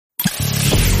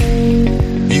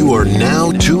You are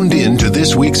now tuned in to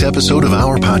this week's episode of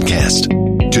our podcast.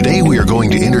 Today we are going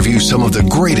to interview some of the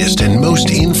greatest and most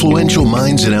influential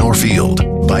minds in our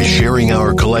field. By sharing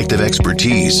our collective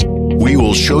expertise, we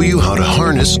will show you how to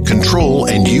harness, control,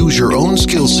 and use your own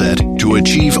skill set to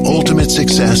achieve ultimate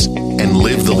success and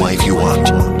live the life you want.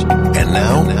 And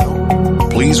now,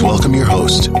 please welcome your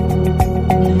host.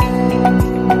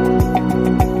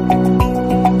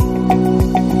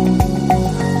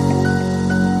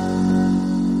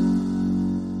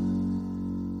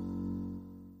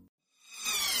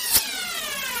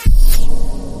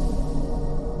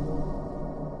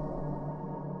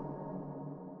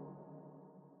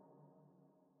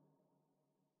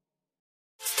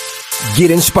 Get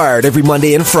inspired every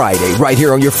Monday and Friday right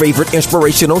here on your favorite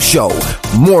inspirational show,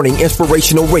 Morning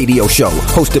Inspirational Radio Show,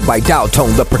 hosted by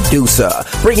Dowtone, the producer,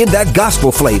 bringing that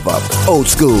gospel flavor, old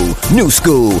school, new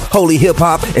school, holy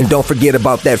hip-hop, and don't forget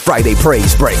about that Friday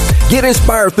praise break. Get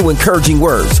inspired through encouraging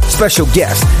words, special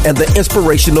guests, and the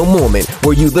inspirational moment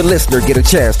where you, the listener, get a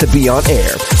chance to be on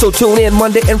air. So tune in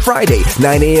Monday and Friday,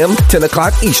 9 a.m., 10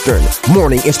 o'clock Eastern,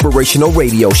 Morning Inspirational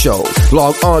Radio Show.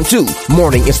 Log on to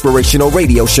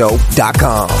morninginspirationalradioshow.com.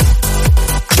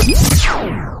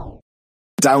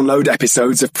 Download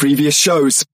episodes of previous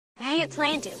shows. Hey, it's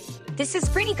Landon. This is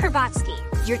Brittany Kravatsky.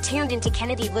 You're tuned into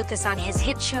Kennedy Lucas on his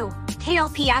hit show,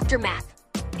 KLP Aftermath.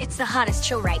 It's the hottest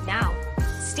show right now.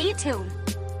 Stay tuned.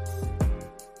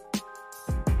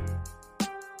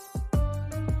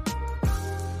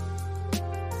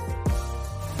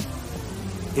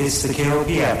 It's the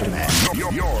KLP Aftermath.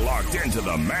 You're locked into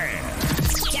the man.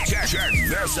 Check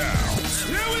this out.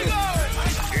 Here we go.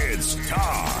 It's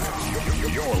time.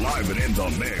 You're live and in the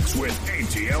mix with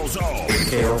ATL Zone.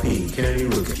 KLP, Kennedy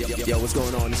Lucas. Yo, what's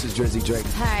going on? This is Drizzy Drake.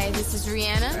 Hi, this is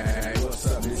Rihanna. Hey, what's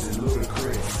up? This is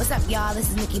Ludacris. What's up, y'all? This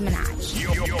is Nicki Minaj.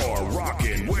 You're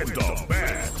rocking with the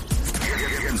best.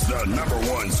 It's the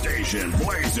 #1 station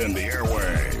blazing the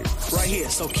airwaves. Right here,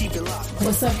 so keep it locked.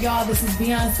 What's up, y'all? This is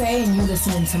Beyonce, and you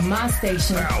listening to my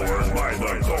station. Powered by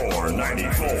the Core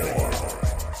 94.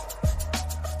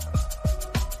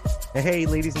 Hey,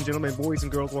 ladies and gentlemen, boys and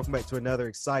girls, welcome back to another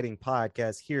exciting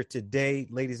podcast here today.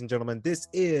 Ladies and gentlemen, this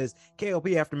is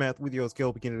KLP Aftermath with your host,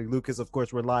 KLP Kennedy Lucas. Of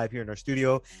course, we're live here in our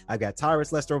studio. I've got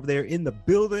Tyrus Lester over there in the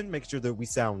building. Make sure that we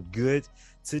sound good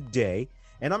today.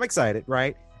 And I'm excited,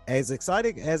 right? As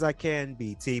excited as I can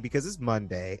be, T, because it's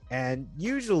Monday. And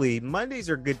usually Mondays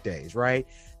are good days, right?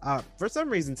 For some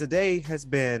reason, today has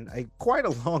been quite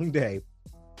a long day.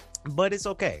 But it's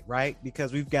okay, right?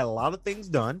 Because we've got a lot of things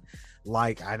done.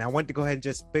 And I want to go ahead and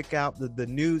just pick out the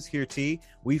news here, T.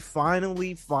 We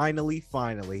finally,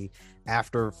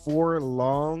 after 4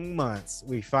 long months,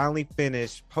 we finally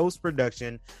finished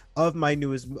post-production of my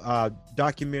newest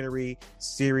documentary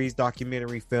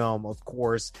film, of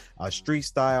course, Street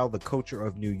Style, The Culture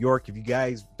of New York. If you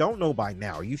guys don't know by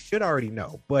now, you should already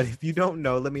know. But if you don't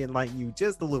know, let me enlighten you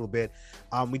just a little bit.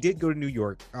 We did go to New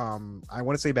York, I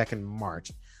want to say back in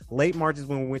March. Late March is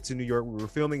when we went to New York. We were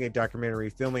filming a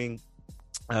documentary,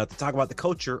 to talk about the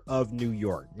culture of New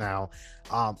York. Now,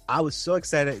 I was so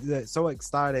excited.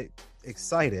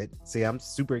 See, I'm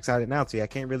super excited now, too. I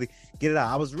can't really get it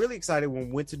out. I was really excited when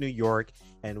we went to New York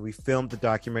and we filmed the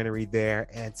documentary there.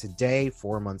 And today,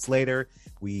 4 months later,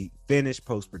 we finished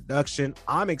post-production.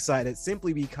 I'm excited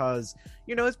simply because,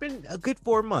 it's been a good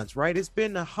 4 months, right? It's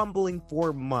been a humbling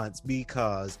 4 months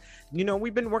because,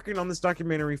 we've been working on this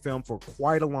documentary film for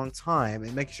quite a long time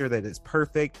and making sure that it's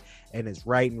perfect and it's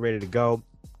right and ready to go.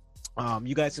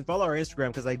 You guys can follow our Instagram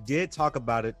because I did talk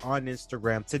about it on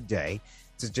Instagram today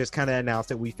to just kind of announce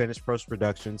that we finished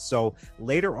post-production. So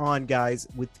later on, guys,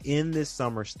 within this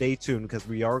summer, stay tuned because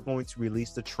we are going to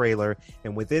release the trailer,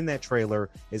 and within that trailer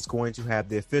is going to have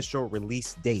the official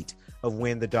release date of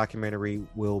when the documentary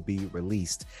will be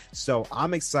released. So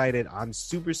I'm excited. I'm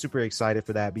super, super excited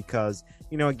for that because,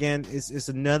 again, it's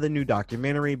another new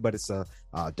documentary, but it's a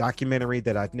documentary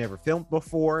that I've never filmed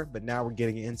before, but now we're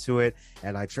getting into it,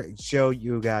 and I show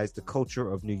you guys the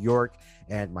culture of New York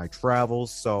and my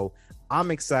travels. So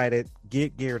I'm excited.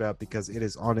 Get geared up because it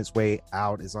is on its way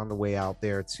out. It's on the way out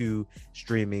there to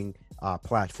streaming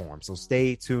platforms. So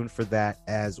stay tuned for that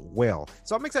as well.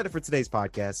 So I'm excited for today's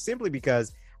podcast simply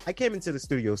because I came into the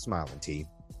studio smiling, T.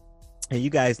 And you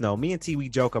guys know me and T, we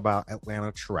joke about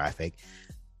Atlanta traffic.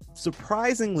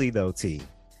 Surprisingly, though, T,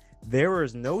 there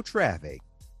was no traffic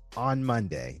on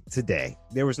Monday today.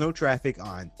 There was no traffic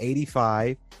on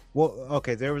 85. Well,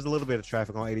 okay, there was a little bit of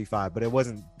traffic on 85, but it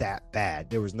wasn't that bad.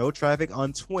 There was no traffic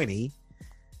on 20.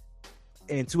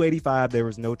 and 285, there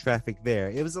was no traffic there.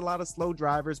 It was a lot of slow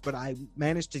drivers, but I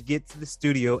managed to get to the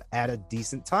studio at a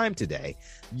decent time today.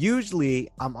 Usually,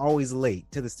 I'm always late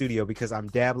to the studio because I'm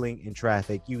dabbling in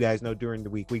traffic. You guys know during the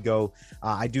week we go,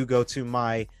 I do go to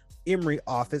my Emory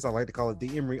office. I like to call it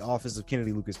the Emory office of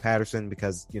Kennedy Lucas Patterson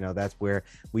because, you know, that's where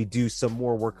we do some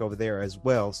more work over there as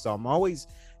well. So I'm always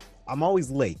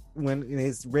late when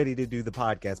it's ready to do the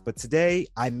podcast, but today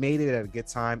I made it at a good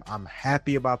time. I'm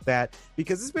happy about that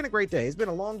because it's been a great day. It's been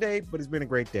a long day, but it's been a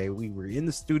great day. We were in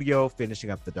the studio finishing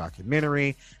up the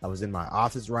documentary. I was in my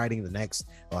office writing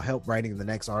help writing the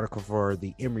next article for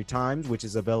the Emory Times, which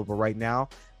is available right now.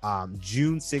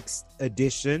 June 6th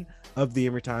edition of the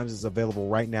Emory Times is available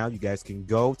right now. You guys can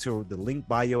go to the link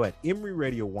bio at Emory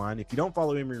Radio 1. If you don't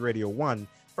follow Emory Radio 1,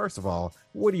 first of all,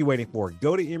 what are you waiting for?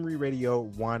 Go to Emory Radio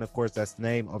 1. Of course, that's the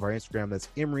name of our Instagram. That's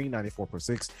Emory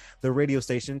 94.6, the radio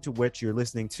station to which you're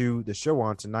listening to the show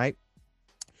on tonight.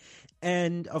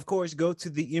 And of course, go to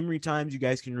the Emory Times. You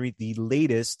guys can read the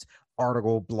latest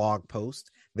article, blog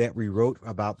post that we wrote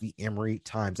about the Emory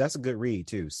Times. That's a good read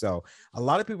too. So a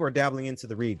lot of people are dabbling into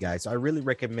the read, guys. So I really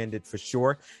recommend it for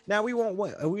sure. Now we're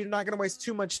not going to waste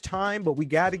too much time, but we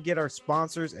got to get our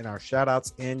sponsors and our shout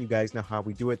outs in. You guys know how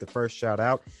we do it. The first shout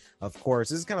out, of course,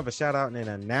 this is kind of a shout out and an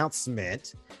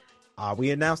announcement.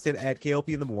 We announced it at KLP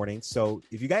in the morning. So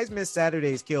if you guys missed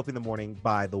Saturday's KLP in the morning,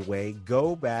 by the way,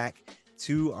 go back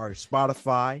to our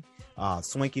Spotify,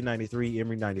 Swanky 93,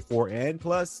 Emory 94, and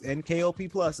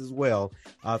KLP Plus as well.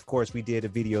 Of course, we did a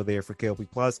video there for KLP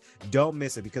Plus. Don't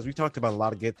miss it because we talked about a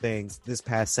lot of good things this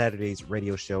past Saturday's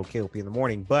radio show, KLP in the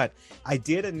morning. But I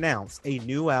did announce a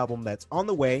new album that's on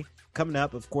the way. Coming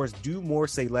up, of course, Do More,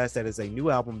 Say Less. That is a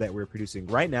new album that we're producing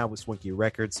right now with Swanky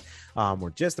Records. We're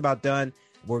just about done.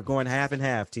 We're going half and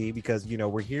half, T, because, you know,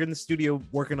 we're here in the studio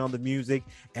working on the music.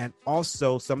 And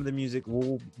also some of the music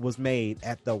was made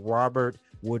at the Robert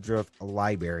Woodruff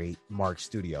Library Mark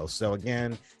Studio. So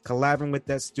again, collaborating with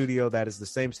that studio, that is the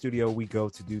same studio we go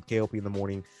to do KLP in the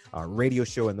morning radio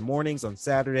show in the mornings on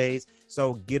Saturdays.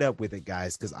 So get up with it,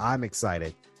 guys, because I'm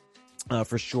excited.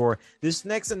 For sure. This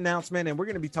next announcement, and we're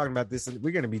going to be talking about this, and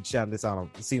we're going to be shouting this out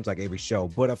on, it seems like, every show.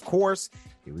 But of course,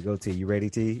 here we go, T. You ready,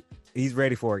 T? He's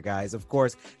ready for it, guys. Of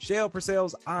course, Shale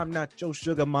Purcell's I'm Not Your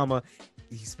Sugar Mama.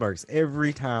 He smirks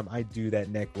every time I do that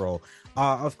neck roll.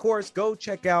 Of course, go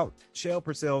check out Shale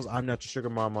Purcell's I'm Not Your Sugar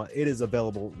Mama. It is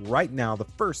available right now, the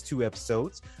first 2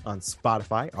 episodes on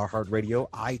Spotify, iHeartRadio,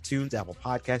 iTunes, Apple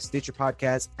Podcasts, Stitcher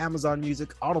Podcasts, Amazon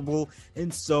Music, Audible,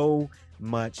 and so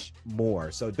much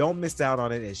more. So don't miss out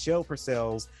on it. It's Shale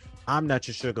Purcell's I'm Not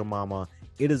Your Sugar Mama.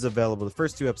 It is available, the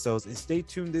first 2 episodes, and stay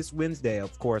tuned this Wednesday,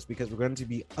 of course, because we're going to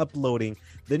be uploading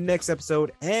the next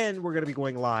episode, and we're going to be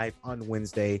going live on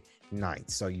Wednesday night.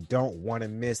 So you don't want to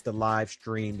miss the live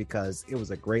stream because it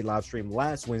was a great live stream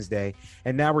last Wednesday,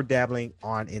 and now we're dabbling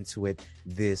on into it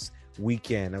this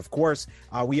weekend. Of course,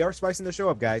 we are spicing the show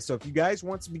up, guys. So if you guys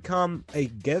want to become a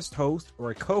guest host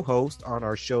or a co-host on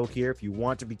our show here, if you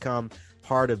want to become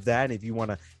part of that, and if you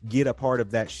want to get a part of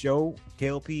that show,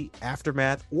 KLP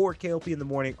Aftermath or KLP in the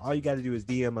morning, all you got to do is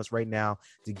DM us right now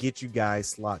to get you guys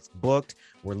slots booked.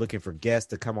 We're looking for guests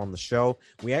to come on the show.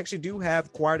 We actually do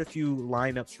have quite a few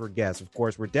lineups for guests. Of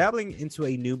course, we're dabbling into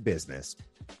a new business,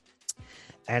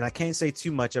 and I can't say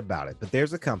too much about it, but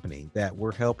there's a company that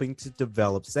we're helping to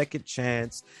develop, Second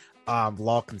Chance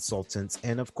Law Consultants.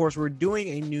 And of course, we're doing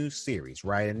a new series,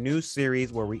 right? A new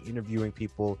series where we're interviewing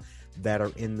people that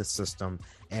are in the system,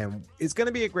 and it's going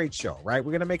to be a great show, right?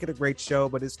 We're going to make it a great show,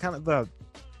 but it's kind of an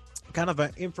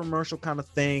infomercial kind of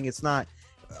thing. It's not,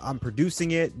 I'm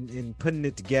producing it and putting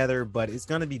it together, but it's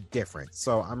going to be different.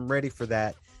 So I'm ready for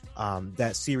that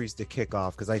series to kick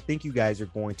off, because I think you guys are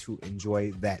going to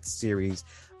enjoy that series.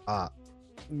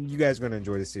 You guys are going to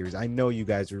enjoy the series. I know you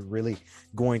guys are really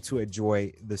going to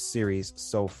enjoy the series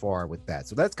so far with that.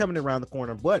 So that's coming around the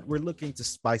corner, but we're looking to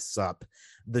spice up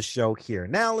the show here.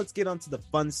 Now let's get on to the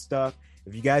fun stuff.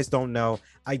 If you guys don't know,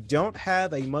 I don't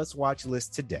have a must-watch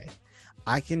list today.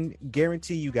 I can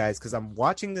guarantee you guys, because I'm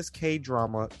watching this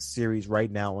K-drama series right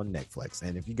now on Netflix.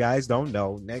 And if you guys don't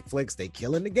know, Netflix, they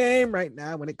killing the game right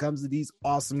now when it comes to these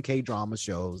awesome K-drama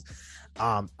shows.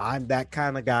 I'm that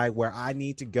kind of guy where I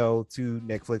need to go to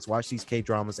Netflix, watch these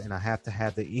K-dramas, and I have to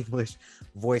have the English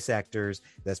voice actors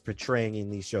that's portraying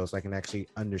in these shows so I can actually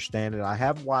understand it. I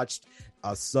have watched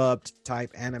a subbed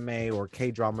type anime or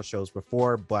K-drama shows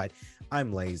before, but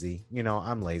I'm lazy.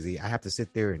 I'm lazy. I have to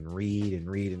sit there and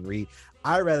read.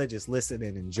 I'd rather just listen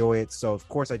and enjoy it. So, of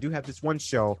course, I do have this one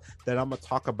show that I'm going to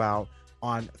talk about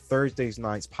on Thursday's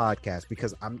night's podcast,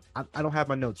 because I don't have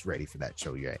my notes ready for that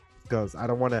show yet, because I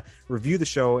don't want to review the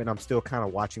show and I'm still kind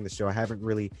of watching the show. I haven't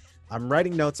really I'm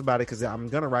writing notes about it because I'm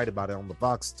going to write about it on the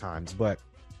Vox Times, but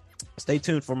stay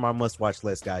tuned for my must-watch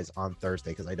list, guys, on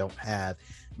Thursday, because I don't have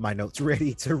my notes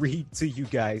ready to read to you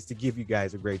guys, to give you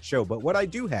guys a great show. But what I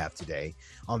do have today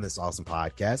on this awesome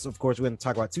podcast, of course, we're going to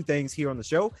talk about two things here on the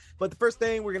show. But the first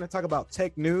thing, we're going to talk about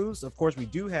tech news. Of course, we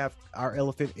do have our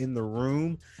elephant in the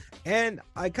room, and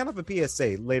I kind of a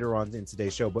PSA later on in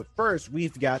today's show. But first,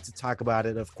 we've got to talk about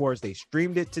it. Of course, they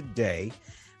streamed it today.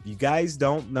 If you guys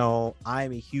don't know,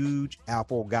 I'm a huge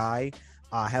Apple guy.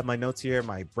 I have my notes here,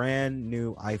 my brand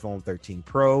new iPhone 13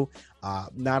 Pro.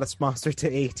 Not a sponsor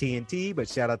to AT&T, but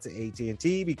shout out to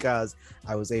AT&T because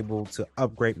I was able to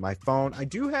upgrade my phone. I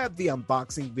do have the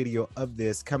unboxing video of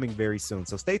this coming very soon,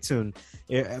 so stay tuned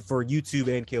for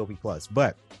YouTube and KLP Plus.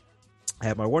 But I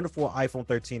have my wonderful iPhone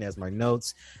 13 as my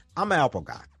notes. I'm an Apple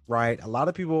guy, right? A lot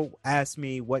of people ask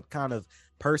me what kind of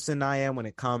person I am when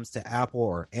it comes to Apple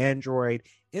or Android.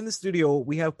 In the studio,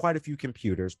 we have quite a few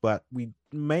computers, but we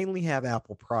mainly have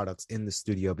Apple products in the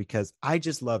studio because I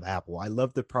just love Apple. I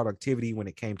love the productivity when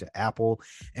it came to Apple.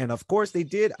 And of course, they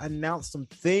did announce some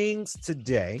things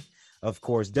today. Of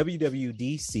course,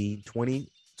 WWDC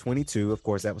 2022, of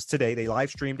course, that was today. They live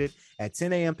streamed it at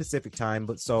 10 a.m. Pacific time.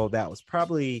 But so that was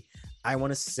probably, I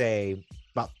want to say,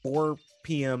 about 4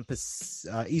 p.m.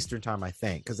 Eastern time, I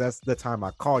think, because that's the time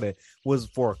I called it, was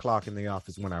 4 o'clock in the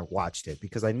office when I watched it,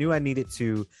 because I knew I needed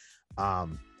to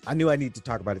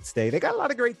talk about it today. They got a lot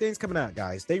of great things coming out,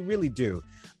 guys. They really do.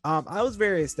 I was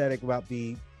very ecstatic about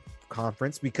the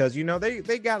conference because, you know, they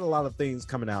got a lot of things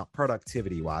coming out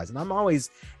productivity wise, and I'm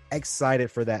always excited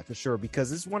for that for sure,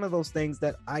 because it's one of those things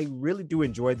that I really do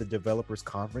enjoy, the developers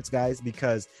conference, guys,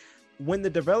 because when the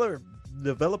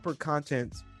developer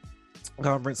content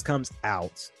conference comes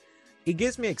out, it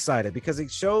gets me excited because it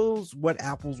shows what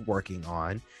Apple's working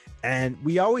on, and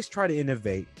we always try to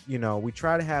innovate. You know, we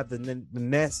try to have the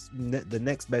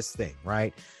next best thing,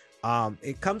 right?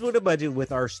 It comes with a budget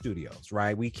with our studios,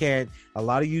 right? We can't, a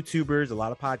lot of YouTubers, a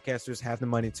lot of podcasters have the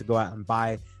money to go out and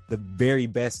buy the very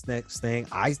best next thing.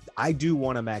 I do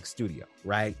want a Mac Studio,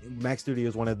 right? Mac Studio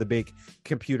is one of the big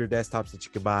computer desktops that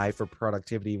you can buy for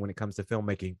productivity when it comes to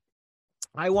filmmaking.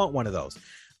 I want one of those.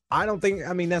 I don't think,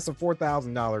 I mean, that's a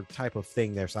 $4,000 type of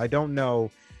thing there. So I don't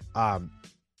know. I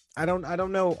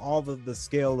don't know all the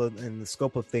scale and the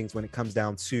scope of things when it comes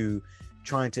down to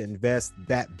trying to invest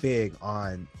that big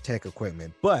on tech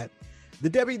equipment. But the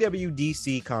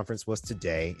WWDC conference was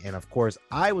today. And of course,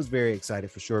 I was very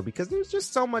excited for sure because there's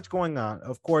just so much going on.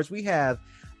 Of course, we have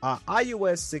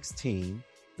iOS 16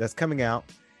 that's coming out.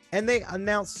 And they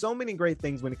announced so many great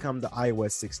things when it comes to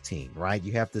iOS 16, right?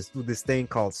 You have this thing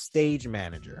called Stage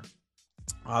Manager.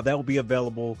 That will be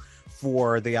available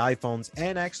for the iPhones,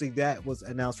 and actually that was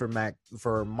announced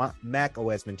for Mac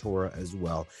OS Ventura as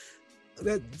well.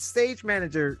 The Stage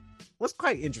Manager was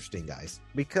quite interesting, guys,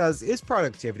 because it's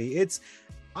productivity.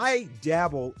 I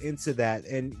dabble into that,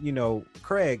 and you know,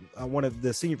 Craig, one of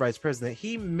the senior vice president,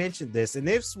 he mentioned this, and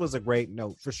this was a great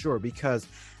note for sure, because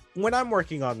when I'm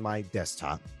working on my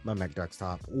desktop, my Mac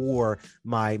desktop, or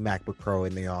my MacBook Pro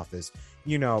in the office,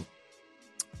 you know,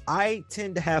 I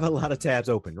tend to have a lot of tabs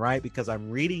open, right? Because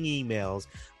I'm reading emails,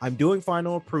 I'm doing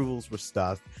final approvals for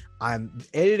stuff, I'm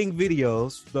editing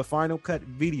videos, the Final Cut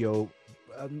video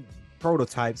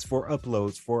prototypes for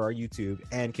uploads for our YouTube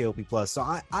and KLP Plus. So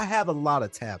I have a lot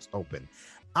of tabs open.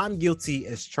 I'm guilty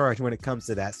as charged when it comes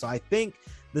to that. So I think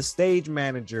the Stage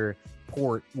Manager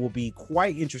port will be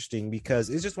quite interesting because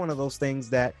it's just one of those things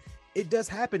that it does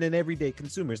happen in everyday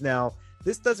consumers. Now,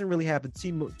 this doesn't really happen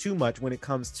too much when it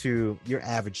comes to your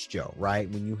average Joe, right?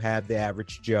 When you have the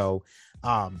average Joe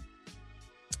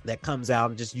that comes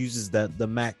out and just uses the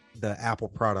Mac, the Apple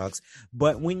products.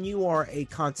 But when you are a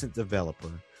content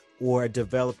developer or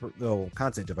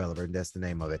content developer, that's the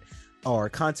name of it, or a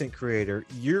content creator,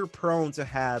 you're prone to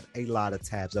have a lot of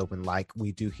tabs open like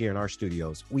we do here in our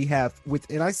studios. We have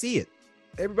and I see it.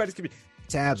 Everybody's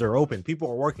tabs are open. People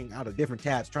are working out of different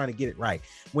tabs trying to get it right.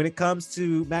 When it comes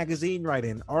to magazine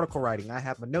writing, article writing, I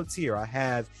have my notes here. I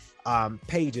have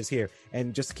Pages here.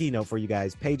 And just a keynote for you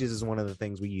guys, Pages is one of the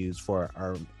things we use for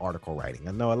our article writing.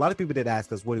 I know a lot of people did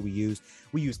ask us, what do we use?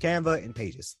 We use Canva and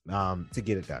Pages to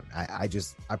get it done.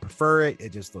 I prefer it.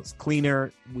 It just looks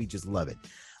cleaner. We just love it.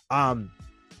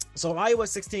 So iOS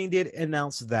 16 did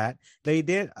announce that. They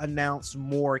did announce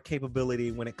more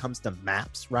capability when it comes to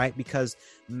maps, right? Because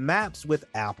maps with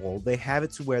Apple, they have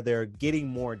it to where they're getting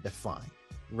more defined,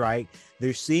 right?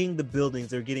 They're seeing the buildings,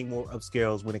 they're getting more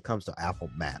upscales when it comes to Apple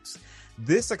Maps.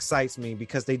 This excites me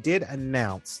because they did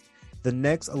announce the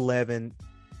next 11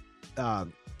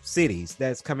 cities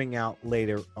that's coming out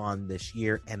later on this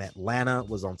year, and Atlanta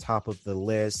was on top of the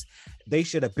list. They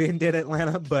should have been did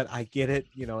Atlanta, but I get it.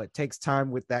 It takes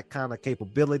time with that kind of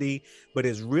capability, but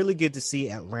it's really good to see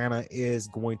Atlanta is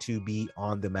going to be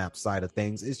on the map side of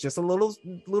things. It's just a little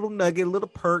nugget, a little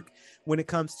perk when it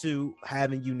comes to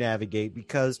having you navigate,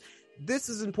 because this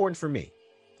is important for me,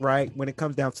 right? When it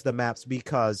comes down to the maps,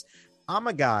 because I'm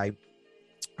a guy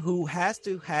who has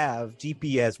to have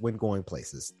GPS when going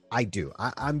places. I do.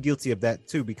 I'm guilty of that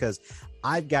too, because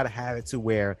I've got to have it to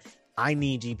where I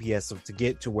need GPS to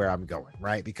get to where I'm going,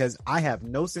 right? Because I have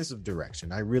no sense of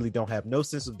direction. I really don't have no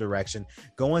sense of direction.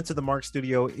 Going to the Mark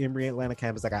Studio Emory Atlanta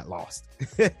campus, I got lost.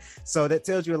 So that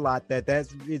tells you a lot.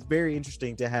 It's very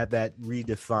interesting to have that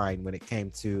redefined when it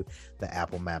came to the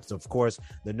Apple Maps. Of course,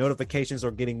 the notifications are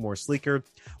getting more sleeker.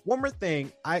 One more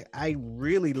thing I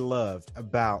really loved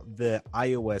about the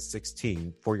iOS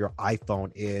 16 for your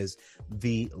iPhone is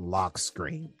the lock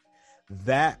screen.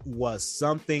 That was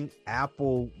something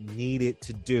Apple needed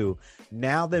to do.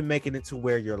 Now they're making it to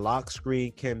where your lock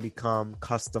screen can become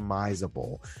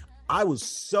customizable. I was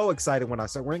so excited when I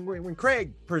saw when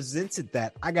Craig presented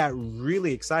that. I got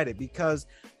really excited because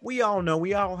we all know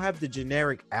we all have the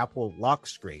generic Apple lock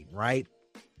screen, right?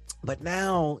 But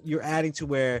now you're adding to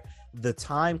where the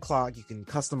time clock, you can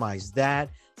customize that.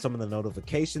 Some of the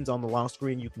notifications on the lock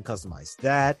screen, you can customize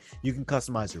that. You can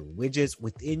customize your widgets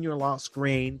within your lock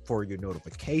screen for your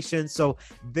notifications. So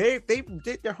they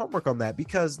did their homework on that,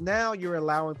 because now you're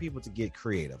allowing people to get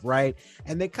creative, right?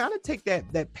 And they kind of take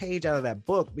that page out of that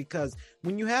book, because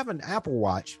when you have an Apple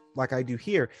Watch, like I do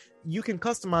here, you can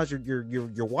customize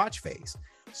your watch face.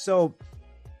 So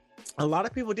a lot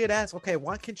of people did ask, okay,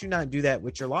 why can't you not do that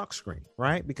with your lock screen,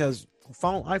 right? Because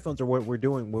iPhones are what we're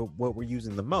doing, what we're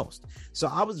using the most. So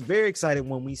I was very excited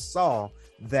when we saw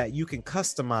that you can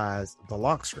customize the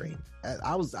lock screen.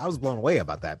 I was blown away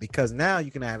about that, because now you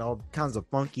can add all kinds of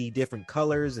funky different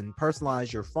colors and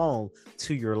personalize your phone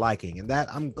to your liking, and that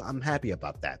I'm happy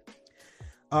about that.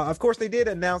 Of course, they did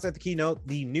announce at the keynote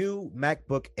the new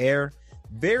MacBook Air.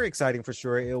 Very exciting for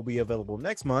sure. It'll be available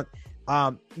next month.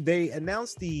 They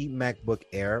announced the MacBook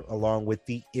Air along with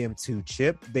the M2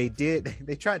 chip. They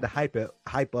tried to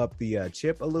hype up the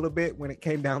chip a little bit when it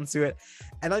came down to it.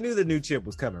 And I knew the new chip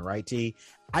was coming, right, T?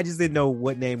 I just didn't know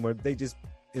what name were they just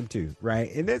M2, right?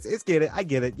 And I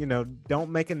get it.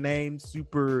 Don't make a name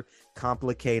super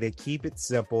complicated. Keep it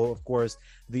simple. Of course,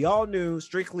 the all new,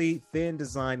 strictly thin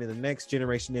design in the next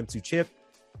generation M2 chip,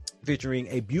 featuring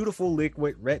a beautiful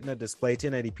liquid retina display,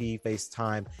 1080p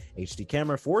FaceTime HD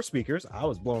camera, 4 speakers. I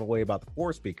was blown away about the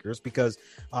 4 speakers, because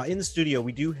in the studio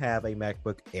we do have a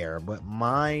MacBook Air, but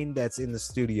mine that's in the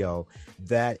studio,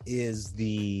 that is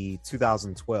the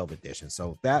 2012 edition.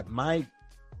 So that might,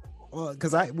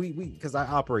 because I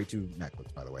operate 2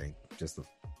 MacBooks, by the way, just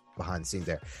behind the scenes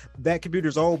there. That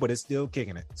computer's old, but it's still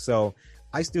kicking it. So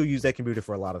I still use that computer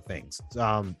for a lot of things.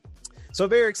 So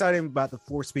very excited about the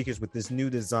 4 speakers with this new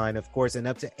design, of course, and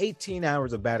up to 18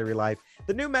 hours of battery life.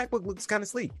 The new MacBook looks kind of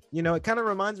sleek. It kind of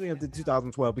reminds me of the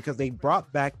 2012, because they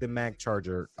brought back the Mac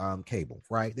charger cable,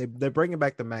 right? They're bringing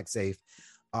back the MagSafe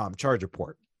charger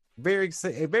port. Very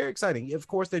exciting. Of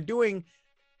course, they're doing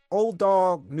old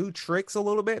dog new tricks a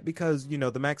little bit, because the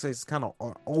MagSafe is kind of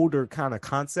an older kind of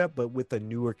concept, but with a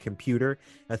newer computer,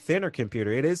 a thinner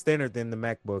computer. It is thinner than the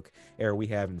MacBook Air we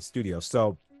have in the studio.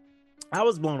 So I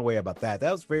was blown away about that.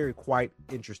 That was quite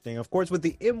interesting. Of course, with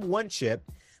the M1 chip,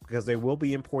 because they will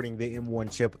be importing the M1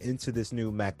 chip into this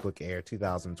new MacBook Air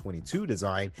 2022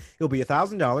 design, it'll be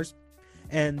 $1,000.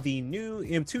 And the new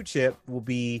M2 chip will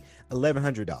be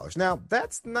 $1,100. Now,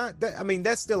 that's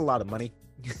still a lot of money.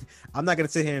 I'm not going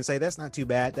to sit here and say that's not too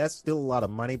bad. That's still a lot of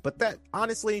money. But that,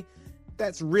 honestly,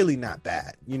 that's really not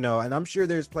bad. And I'm sure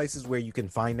there's places where you can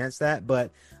finance that.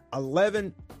 But over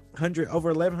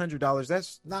 $1,100,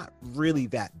 that's not really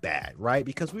that bad, right?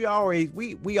 Because we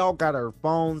all got our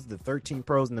phones, the 13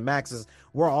 Pros and the Maxes.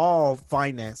 We're all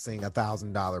financing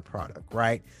 $1,000 product,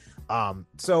 right?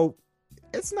 So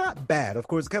it's not bad. Of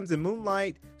course, it comes in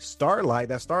Moonlight, Starlight.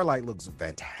 That Starlight looks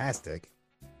fantastic.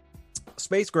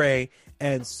 Space Gray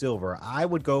and Silver. I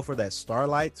would go for that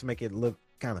Starlight to make it look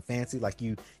kind of fancy, like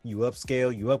you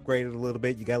upscale, you upgrade it a little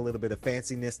bit, you got a little bit of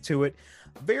fanciness to it.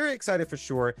 Very excited for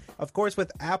sure. Of course,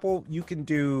 with Apple, you can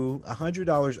do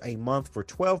 $100 a month for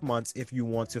 12 months if you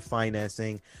want to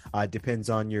financing. Depends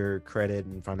on your credit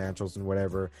and financials and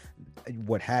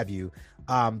what have you.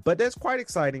 But that's quite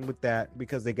exciting with that,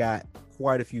 because they got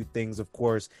quite a few things, of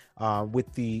course,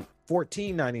 with the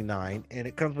 $14.99, and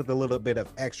it comes with a little bit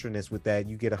of extraness with that.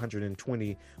 You get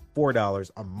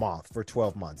 $124 a month for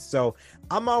 12 months. So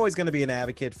I'm always going to be an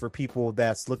advocate for people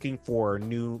that's looking for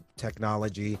new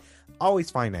technology.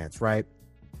 Always finance, right?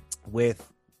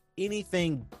 With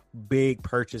anything big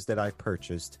purchase that I've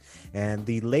purchased, and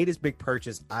the latest big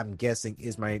purchase I'm guessing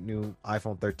is my new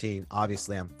iPhone 13.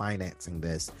 Obviously I'm financing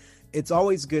this. It's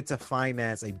always good to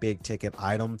finance a big ticket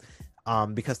item,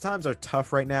 because times are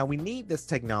tough right now. We need this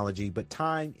technology, but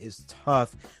time is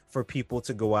tough for people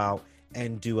to go out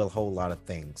and do a whole lot of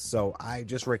things. So I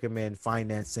just recommend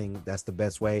financing. That's the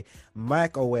best way.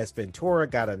 Mac OS Ventura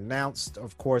got announced.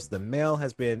 Of course, the mail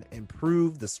has been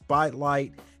improved. The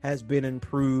Spotlight has been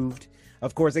improved.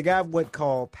 Of course, they got what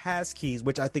called passkeys,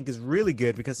 which I think is really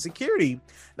good because security,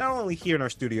 not only here in our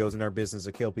studios and our business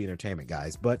of KLP Entertainment,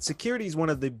 guys, but security is one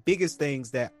of the biggest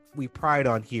things that we pride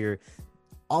on here.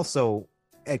 Also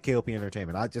at KLP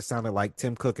Entertainment. I just sounded like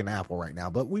Tim Cook and Apple right now,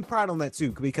 but we pride on that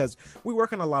too because we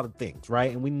work on a lot of things,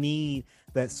 right? And we need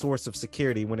that source of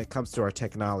security when it comes to our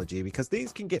technology because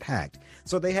things can get hacked.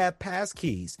 So they have pass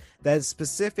keys, that is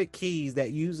specific keys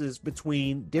that uses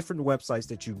between different websites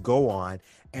that you go on,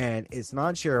 and it's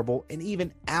non-shareable, and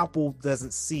even Apple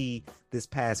doesn't see this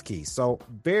pass key. So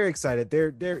very excited.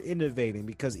 They're innovating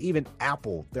because even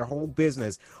Apple, their whole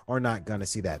business, are not going to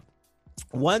see that.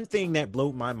 One thing that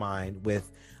blew my mind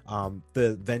with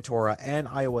the Ventura and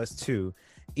iOS 2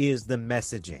 is the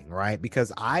messaging, right?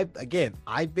 Because I've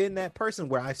been that person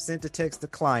where I've sent a text to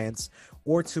clients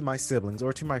or to my siblings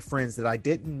or to my friends that I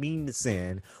didn't mean to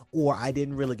send, or I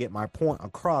didn't really get my point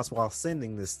across while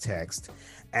sending this text,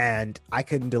 and I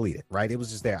couldn't delete it, right? It was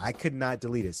just there. I could not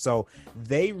delete it. So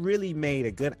they really made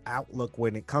a good outlook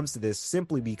when it comes to this,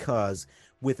 simply because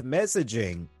with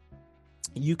messaging,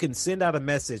 you can send out a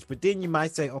message, but then you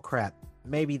might say, oh crap,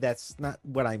 maybe that's not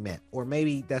what I meant, or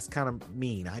maybe that's kind of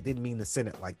mean. I didn't mean to send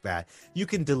it like that. You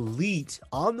can delete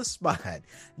on the spot.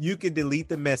 You can delete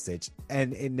the message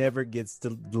and it never gets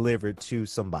delivered to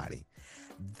somebody.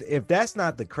 If that's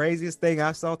not the craziest thing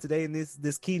I saw today in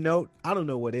this keynote, I don't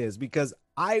know what is, because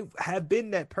I have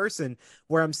been that person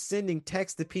where I'm sending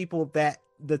text to people that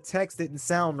the text didn't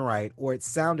sound right, or it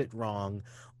sounded wrong,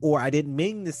 or I didn't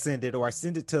mean to send it, or I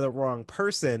sent it to the wrong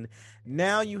person.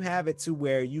 Now you have it to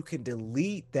where you can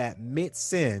delete that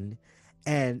mid-send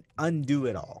and undo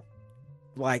it all.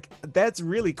 Like, that's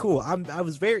really cool. I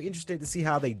was very interested to see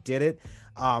how they did it.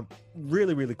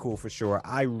 Really, really cool for sure.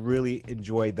 I really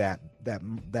enjoyed that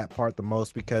part the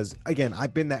most because, again,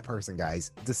 I've been that person,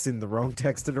 guys, to send the wrong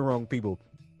text to the wrong people.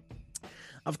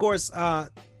 Of course,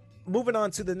 moving on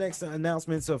to the next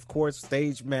announcements, of course,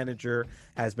 Stage Manager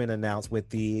has been announced with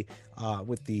the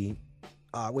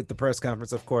press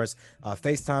conference. Of course,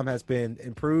 FaceTime has been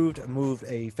improved, moved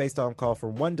a FaceTime call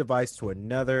from one device to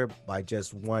another by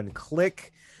just one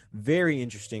click. Very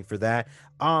interesting for that.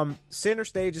 Center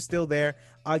Stage is still there.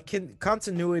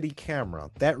 Continuity camera,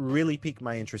 that really piqued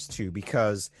my interest too,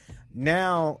 because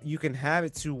now you can have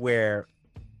it to where,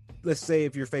 let's say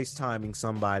if you're FaceTiming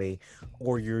somebody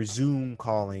or you're Zoom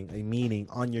calling a meeting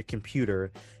on your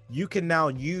computer, you can now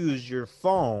use your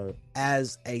phone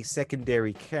as a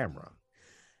secondary camera.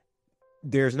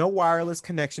 There's no wireless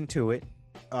connection to it.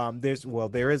 There's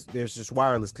just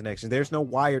wireless connection. There's no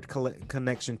wired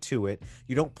connection to it.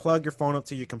 You don't plug your phone up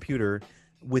to your computer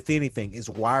with anything. It's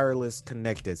wireless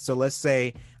connected. So let's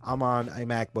say I'm on a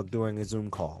MacBook doing a Zoom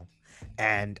call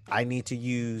and I need to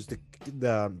use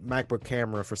the MacBook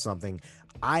camera for something.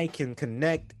 I can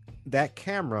connect that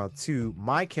camera to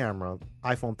my camera,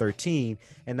 iPhone 13,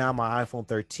 and now my iPhone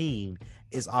 13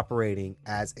 is operating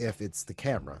as if it's the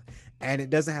camera, and it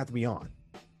doesn't have to be on.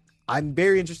 I'm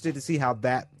very interested to see how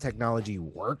that technology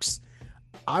works.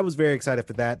 I was very excited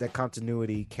for that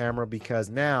continuity camera, because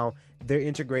now they're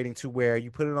integrating to where you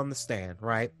put it on the stand,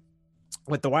 right?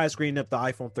 With the widescreen of the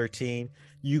iPhone 13,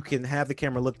 you can have the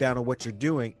camera look down on what you're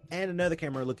doing and another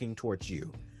camera looking towards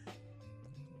you.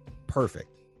 Perfect.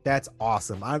 That's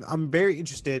awesome. I'm very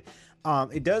interested.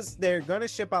 They're going to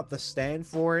ship out the stand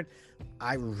for it.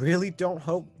 I really don't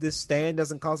hope this stand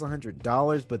doesn't cost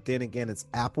 $100, but then again, it's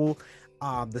Apple.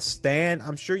 The stand,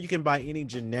 I'm sure you can buy any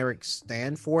generic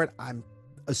stand for it. I'm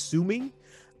assuming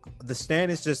the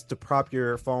stand is just to prop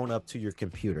your phone up to your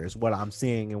computer, is what I'm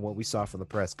seeing and what we saw from the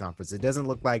press conference. It doesn't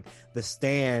look like the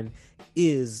stand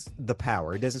is the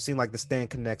power. It doesn't seem like the stand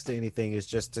connects to anything. It's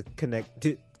just to connect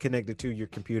it to your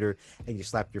computer, and you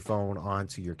slap your phone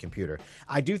onto your computer.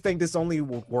 I do think this only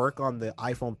will work on the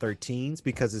iPhone 13s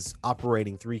because it's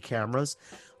operating 3 cameras.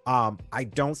 I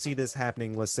don't see this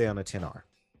happening, let's say, on a 10R.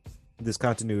 This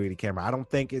continuity camera, I don't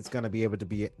think it's going to be able to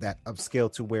be that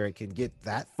upscale to where it can get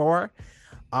that far.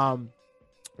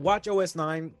 WatchOS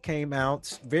 9 came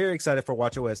out. Very excited for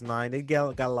WatchOS 9. They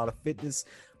got a lot of fitness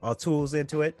tools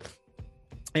into it,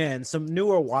 and some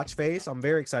newer watch face. I'm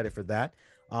very excited for that.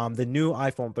 The new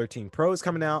iPhone 13 Pro is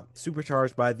coming out,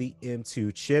 supercharged by the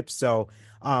M2 chip. So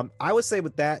I would say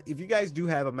with that, if you guys do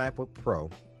have a MacBook Pro,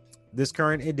 this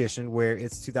current edition where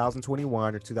it's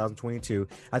 2021 or 2022,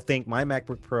 I think my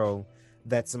MacBook Pro,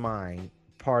 that's mine,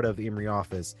 part of Emory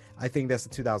Office, I think that's the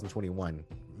 2021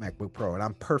 MacBook Pro, and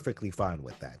I'm perfectly fine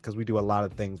with that because we do a lot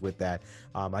of things with that.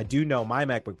 I do know my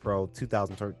MacBook Pro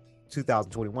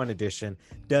 2021 edition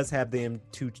does have the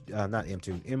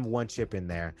M1 chip in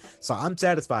there, so I'm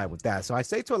satisfied with that. So I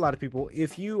say to a lot of people,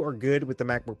 if you are good with the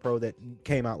MacBook Pro that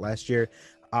came out last year,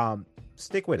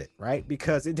 stick with it, right?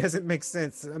 Because it doesn't make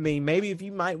sense. I mean, maybe if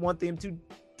you might want the M2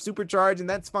 supercharge, and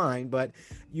that's fine, but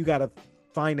you got to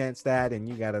finance that and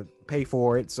you got to pay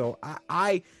for it. So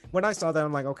I when I saw that,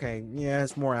 I'm like, okay, yeah,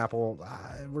 it's more Apple.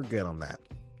 We're good on that.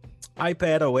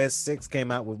 iPad OS 6 came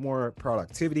out with more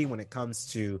productivity when it comes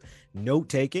to note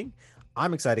taking.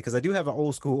 I'm excited because I do have an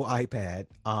old school iPad.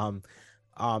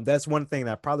 That's one thing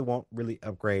that I probably won't really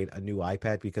upgrade a new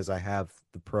iPad because I have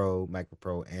the MacBook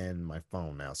Pro and my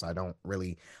phone now. So I'm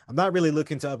not really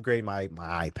looking to upgrade my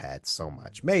iPad so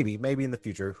much. Maybe in the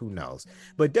future, who knows?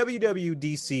 But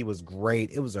WWDC was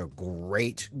great. It was a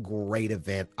great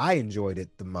event. I enjoyed it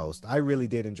the most. I really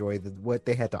did enjoy what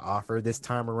they had to offer this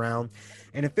time around.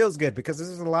 And it feels good because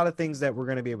there's a lot of things that we're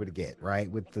going to be able to get,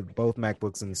 right? With both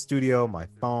MacBooks in the studio, my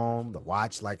phone, the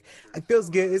watch. Like, it feels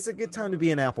good. It's a good time to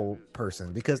be an Apple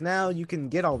person because now you can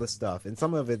get all this stuff and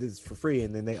some of it is for free,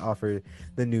 and then they offer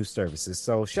the new services.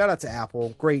 So shout out to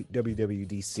Apple. Great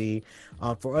WWDC.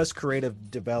 For us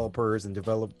creative developers and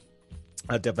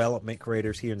development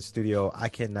creators here in the studio, I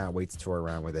cannot wait to tour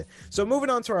around with it. So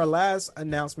moving on to our last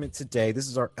announcement today. This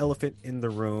is our elephant in the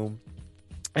room.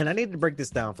 And I need to break this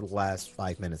down for the last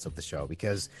 5 minutes of the show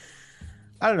because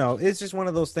I don't know. It's just one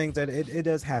of those things that it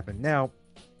does happen. Now,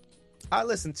 I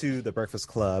listened to the Breakfast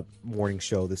Club morning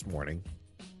show this morning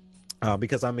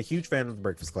because I'm a huge fan of the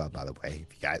Breakfast Club, by the way.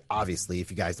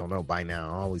 If you guys don't know by now,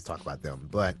 I always talk about them.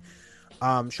 But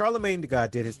Charlemagne the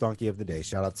God did his Donkey of the Day.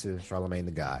 Shout out to Charlemagne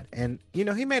the God. And,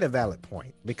 he made a valid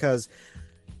point because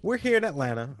we're here in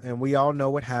Atlanta and we all know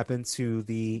what happened to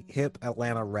the hip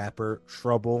Atlanta rapper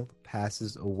Trouble.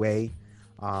 Passes away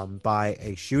by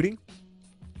a shooting.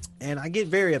 And I get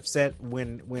very upset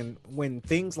when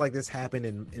things like this happen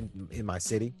in my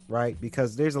city, right?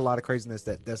 Because there's a lot of craziness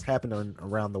that's happened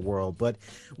around the world. But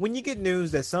when you get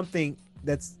news that something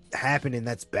that's happening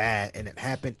that's bad and it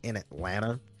happened in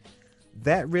Atlanta,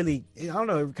 that really, I don't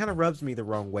know, it kind of rubs me the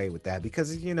wrong way with that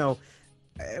because,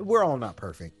 we're all not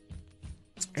perfect.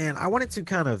 And I wanted to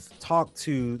kind of talk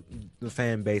to the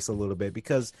fan base a little bit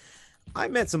because I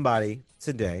met somebody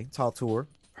today, talked to her.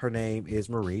 Her name is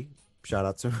Marie. Shout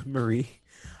out to Marie.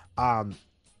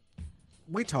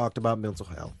 We talked about mental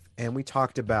health and we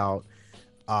talked about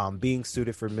being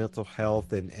suited for mental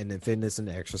health and fitness and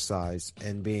exercise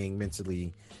and being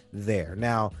mentally there.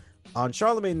 Now, on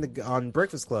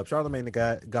Breakfast Club, Charlemagne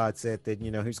the God said that,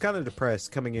 he's kind of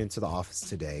depressed coming into the office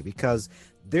today because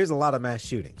there's a lot of mass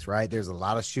shootings, right? There's a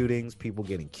lot of shootings, people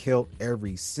getting killed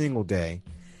every single day.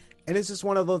 And it's just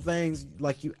one of those things,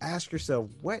 like, you ask yourself,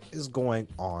 what is going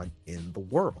on in the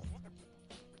world?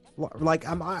 Like,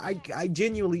 I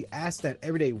genuinely ask that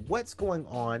every day, what's going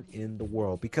on in the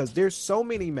world? Because there's so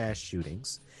many mass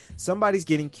shootings, somebody's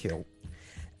getting killed,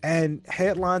 and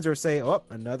headlines are saying, oh,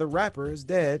 another rapper is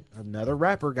dead, another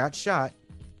rapper got shot.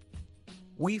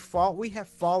 We have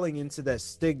fallen into that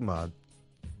stigma.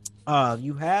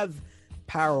 You have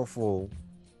powerful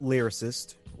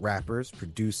lyricists, rappers,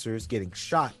 producers getting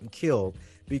shot and killed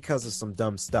because of some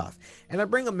dumb stuff. And I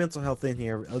bring up mental health in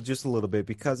here just a little bit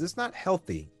because it's not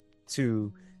healthy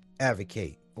to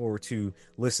advocate or to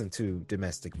listen to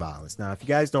domestic violence. Now, if you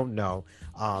guys don't know,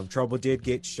 Trouble did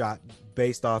get shot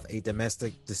based off a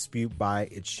domestic dispute by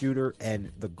its shooter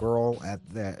and the girl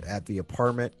at the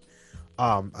apartment.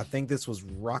 I think this was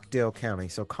Rockdale County,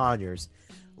 so Conyers,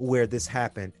 where this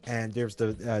happened. And there's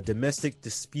the domestic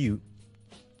dispute.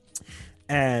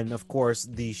 And of course,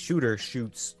 the shooter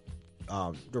shoots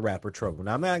the rapper Trouble.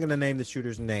 Now, I'm not going to name the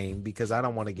shooter's name because I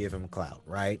don't want to give him clout,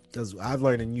 right? Because I've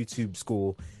learned in YouTube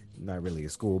school, not really a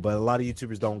school, but a lot of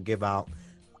YouTubers don't give out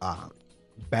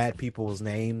bad people's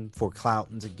name for clout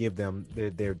and to give them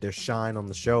their shine on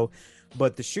the show.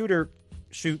 But the shooter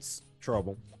shoots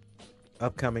Trouble,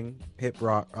 upcoming hip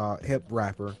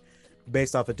rapper,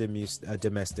 based off a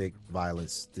domestic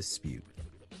violence dispute.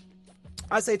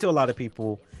 I say to a lot of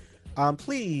people,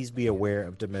 please be aware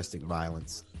of domestic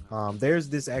violence.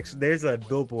 There's a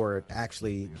billboard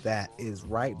actually that is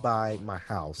right by my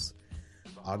house,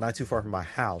 not too far from my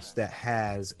house, that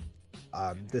has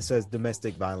that says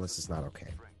domestic violence is not okay.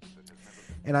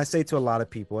 And I say to a lot of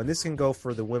people, and this can go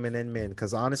for the women and men,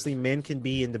 because honestly, men can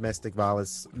be in domestic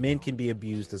violence. Men can be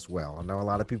abused as well. I know a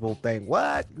lot of people think,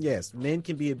 what? Yes, men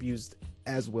can be abused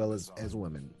as well as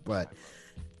women. But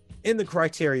in the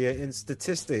criteria, in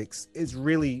statistics, it's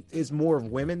more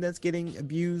of women that's getting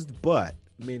abused, but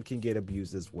men can get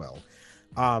abused as well.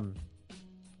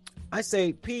 I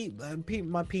say,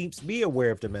 my peeps, be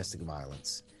aware of domestic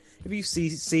violence. If you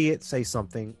see it, say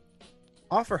something.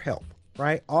 Offer help.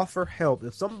 Right? Offer help.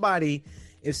 If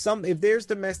there's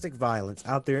domestic violence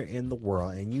out there in the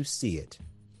world and you see it,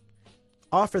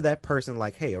 offer that person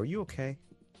like, hey, are you okay?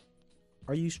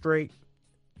 Are you straight?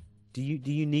 Do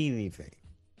you need anything?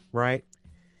 Right?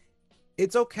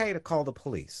 It's okay to call the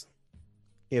police.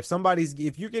 If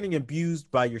you're getting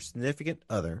abused by your significant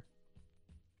other,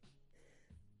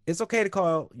 it's okay to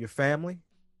call your family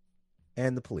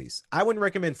and the police. I wouldn't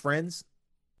recommend friends.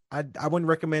 I wouldn't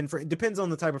recommend it depends on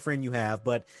the type of friend you have,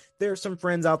 but there are some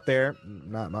friends out there,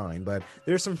 not mine, but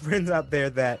there's some friends out there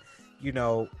that,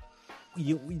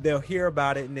 they'll hear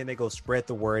about it and then they go spread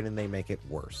the word and they make it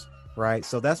worse. Right.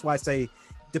 So that's why I say,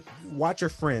 watch your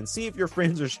friends, see if your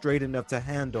friends are straight enough to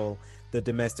handle the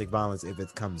domestic violence if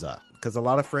it comes up. Because a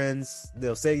lot of friends,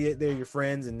 they'll say they're your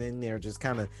friends and then they're just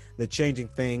they're changing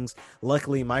things.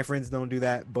 Luckily, my friends don't do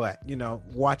that. But,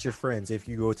 watch your friends if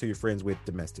you go to your friends with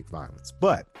domestic violence.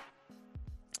 But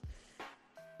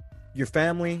your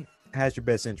family has your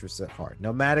best interests at heart.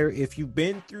 No matter if you've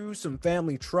been through some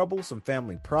family trouble, some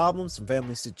family problems, some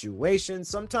family situations,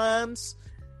 sometimes,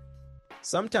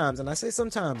 and I say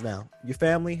sometimes now, your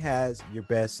family has your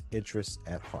best interests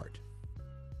at heart.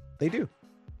 They do.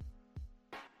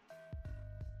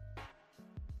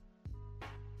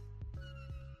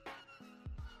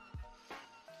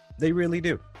 They really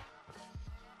do.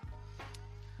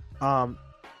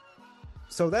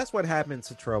 So that's what happened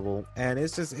to Trouble, and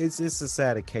it's a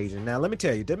sad occasion. Now, let me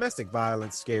tell you, domestic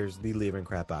violence scares the living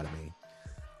crap out of me.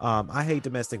 I hate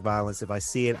domestic violence. If I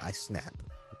see it, I snap.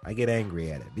 I get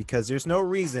angry at it because there's no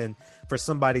reason for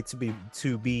somebody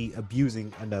to be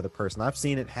abusing another person. I've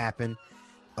seen it happen.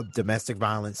 Domestic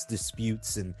violence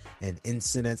disputes and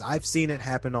incidents. I've seen it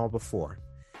happen all before.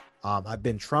 I've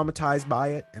been traumatized by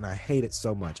it and I hate it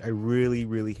so much. I really,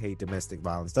 really hate domestic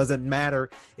violence. Doesn't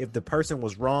matter if the person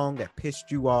was wrong that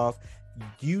pissed you off.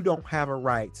 You don't have a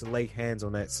right to lay hands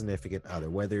on that significant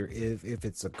other, whether if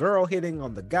it's a girl hitting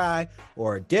on the guy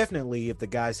or definitely if the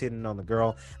guy's hitting on the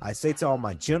girl. I say to all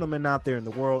my gentlemen out there in the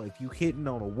world, if you hitting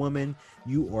on a woman,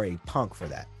 you are a punk for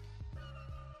that.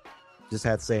 Just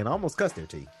had to say, and I almost cussed their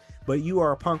teeth, but you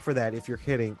are a punk for that if you're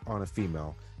hitting on a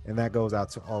female. And that goes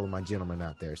out to all of my gentlemen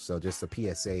out there. So just a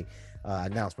PSA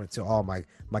announcement to all my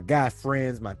guy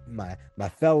friends, my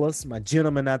fellas, my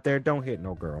gentlemen out there. Don't hit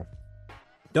no girl.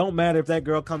 Don't matter if that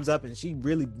girl comes up and she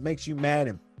really makes you mad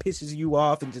and pisses you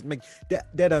off and just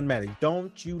that doesn't matter.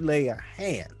 Don't you lay a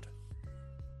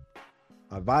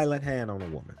violent hand on a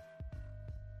woman.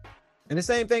 And the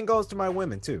same thing goes to my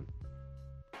women too.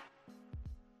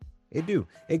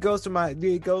 It goes to my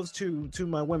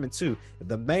women too. If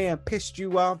the man pissed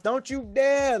you off, don't you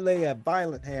dare lay a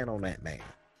violent hand on that man.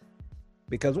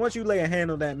 Because once you lay a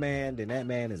hand on that man, then that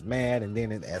man is mad and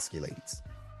then it escalates.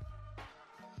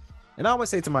 And I always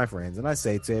say to my friends, and I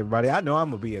say to everybody, I know I'm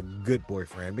gonna be a good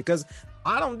boyfriend because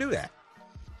I don't do that.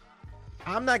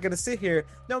 I'm not gonna sit here,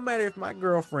 no matter if my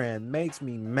girlfriend makes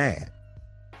me mad,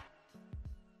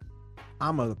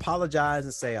 I'm gonna apologize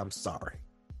and say I'm sorry.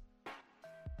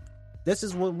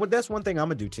 That's one thing I'm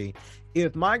gonna do, T.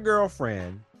 If my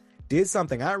girlfriend did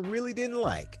something I really didn't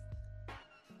like,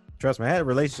 trust me, I had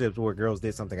relationships where girls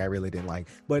did something I really didn't like,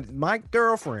 but my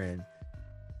girlfriend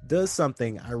does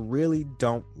something I really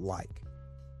don't like,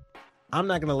 I'm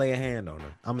not gonna lay a hand on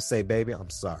her. I'm gonna say, baby, I'm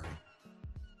sorry.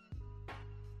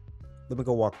 Let me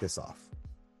go walk this off.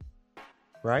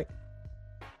 Right?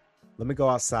 Let me go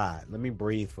outside. Let me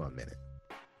breathe for a minute.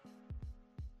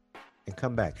 And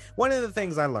come back. One of the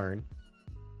things I learned,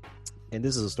 and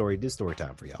this story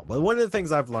time for y'all, but one of the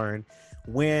things I've learned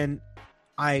when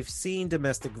I've seen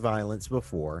domestic violence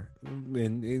before,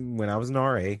 when I was an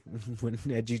RA, at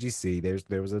GGC,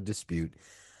 there was a dispute.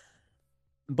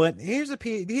 But here's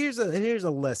a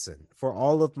lesson for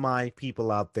all of my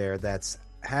people out there that's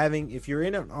having, if you're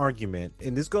in an argument,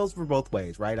 and this goes for both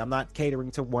ways, right? I'm not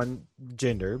catering to one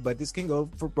gender, but this can go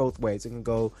for both ways. It can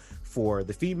go for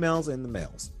the females and the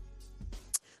males.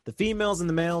 The females and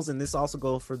the males, and this also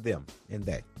goes for them and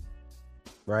they,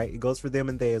 right? It goes for them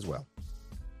and they as well.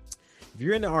 If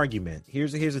you're in an argument,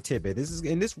 here's a tidbit.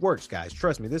 This works, guys.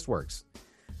 Trust me, this works.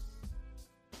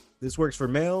 This works for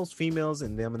males, females,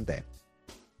 and them and they.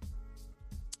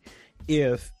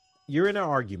 If you're in an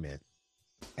argument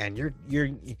and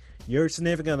your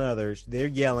significant others, they're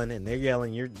yelling,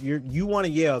 you want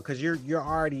to yell because you're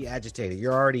already agitated.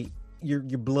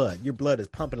 Your blood is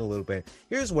pumping a little bit.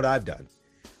 Here's what I've done.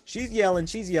 She's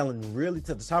yelling really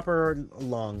to the top of her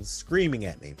lungs, screaming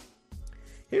at me.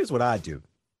 Here's what I do.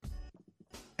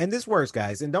 And this works,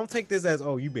 guys. And don't take this as,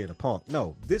 oh, you being a punk.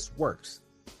 No, this works.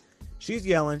 She's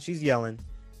yelling.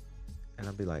 And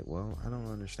I'll be like, well, I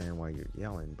don't understand why you're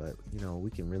yelling, but, we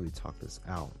can really talk this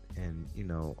out. And,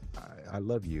 I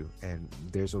love you. And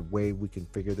there's a way we can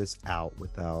figure this out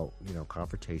without,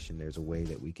 confrontation. There's a way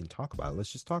that we can talk about it.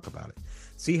 Let's just talk about it.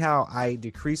 See how I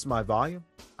decrease my volume?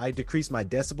 I decrease my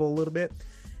decibel a little bit.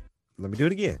 Let me do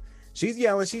it again. She's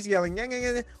yelling,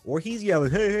 or he's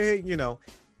yelling, hey,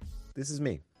 this is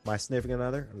me. My significant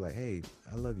other, I'm like, hey,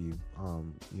 I love you.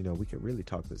 We could really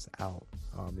talk this out.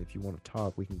 If you want to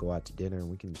talk, we can go out to dinner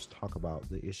and we can just talk about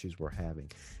the issues we're having.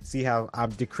 See how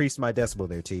I've decreased my decibel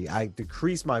there, T. I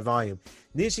decreased my volume.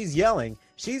 Then she's yelling.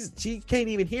 She can't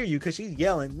even hear you because she's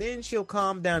yelling. Then she'll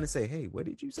calm down and say, hey, what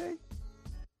did you say?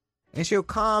 And she'll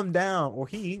calm down, or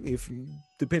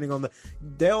depending on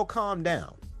they'll calm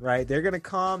down, right? They're going to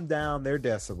calm down their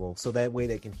decibel so that way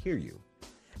they can hear you.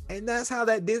 And that's how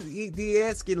that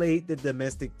de-escalate the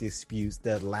domestic disputes,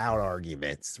 the loud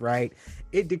arguments, right?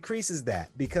 It decreases that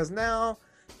because now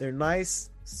they're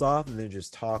nice, soft, and they're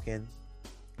just talking.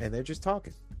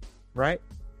 Right?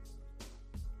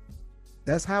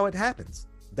 That's how it happens.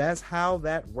 That's how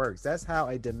that works. That's how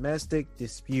a domestic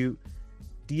dispute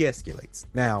de-escalates.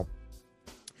 Now,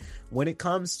 when it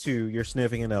comes to your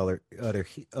significant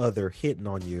other hitting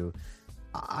on you,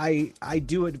 I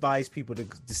do advise people to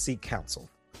seek counsel.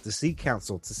 To seek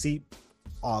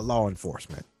law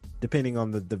enforcement, depending on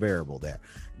the variable there.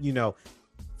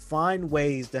 Find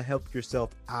ways to help yourself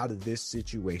out of this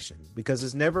situation because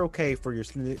it's never okay for your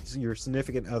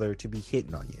significant other to be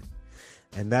hitting on you.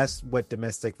 And that's what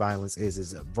domestic violence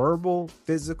is verbal,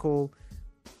 physical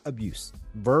abuse.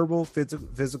 Verbal,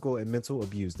 physical, and mental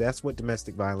abuse. That's what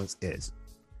domestic violence is.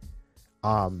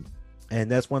 And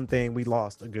that's one thing we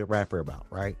lost a good rapper about,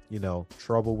 right?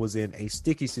 Trouble was in a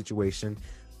sticky situation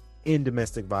in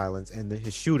domestic violence, and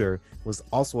his shooter was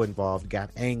also involved,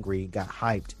 got angry, got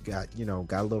hyped, got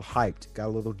a little hyped, got a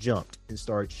little jumped, and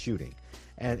started shooting,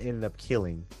 and ended up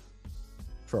killing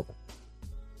Trouble,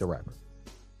 the rapper.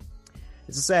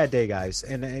 It's a sad day, guys,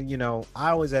 and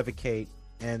I always advocate,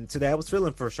 and today I was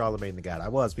feeling for Charlamagne the God. I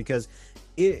was, because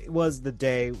it was the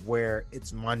day where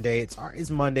it's Monday, it's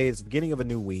Monday, it's the beginning of a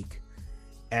new week,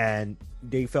 and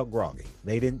they felt groggy.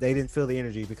 They didn't feel the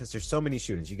energy because there's so many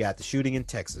shootings. You got the shooting in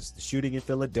Texas, the shooting in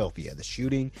Philadelphia, the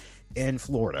shooting in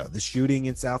Florida, the shooting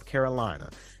in South Carolina.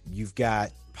 You've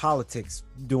got politics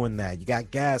doing that. You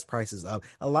got gas prices up.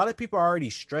 A lot of people are already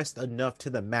stressed enough to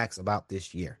the max about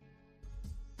this year.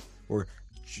 We're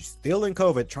still in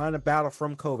COVID, trying to battle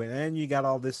from COVID, and you got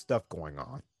all this stuff going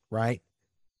on, right?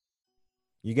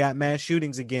 You got mass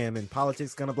shootings again, and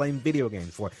politics gonna blame video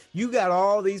games for it. You got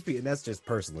all these people, and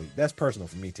that's personal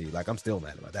for me too. Like, I'm still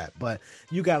mad about that. But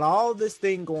you got all this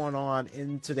thing going on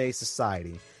in today's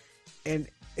society, and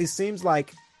it seems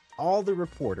like all the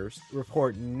reporters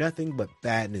report nothing but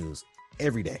bad news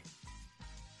every day.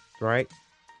 Right?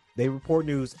 They report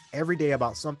news every day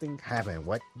about something happening.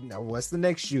 What's the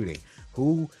next shooting?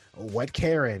 What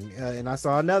Karen? And I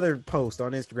saw another post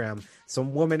on Instagram.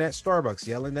 Some woman at Starbucks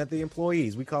yelling at the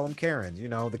employees. We call them Karens.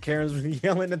 The Karens were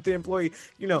yelling at the employee.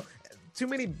 Too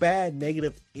many bad,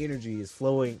 negative energy is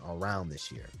flowing around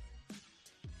this year.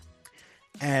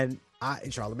 And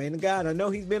Charlamagne the God, I know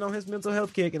he's been on his mental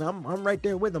health kick, and I'm right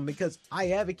there with him because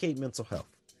I advocate mental health.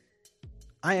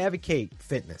 I advocate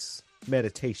fitness,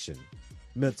 meditation,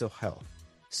 mental health,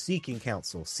 seeking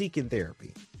counsel, seeking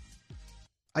therapy.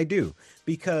 I do,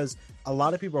 because a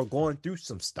lot of people are going through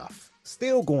some stuff,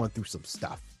 still going through some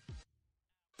stuff.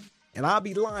 And I'll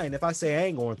be lying if I say I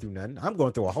ain't going through nothing. I'm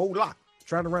going through a whole lot,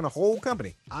 trying to run a whole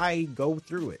company. I go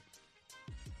through it.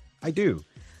 I do.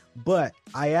 But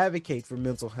I advocate for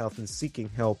mental health and seeking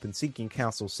help and seeking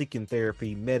counsel, seeking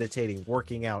therapy, meditating,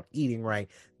 working out, eating right.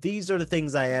 These are the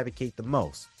things I advocate the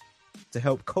most to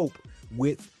help cope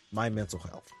with my mental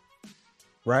health.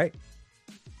 Right?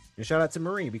 And shout out to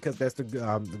Marie, because that's the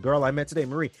girl I met today,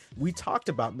 Marie. We talked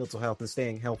about mental health and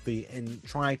staying healthy and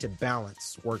trying to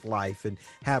balance work life and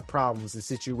have problems and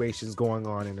situations going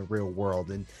on in the real world,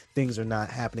 and things are not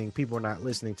happening. People are not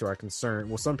listening to our concern.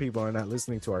 Well, some people are not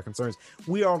listening to our concerns.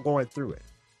 We are going through it.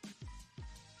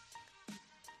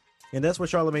 And that's what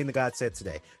Charlemagne the God said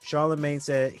today. Charlemagne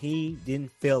said he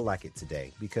didn't feel like it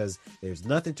today because there's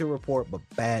nothing to report but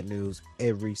bad news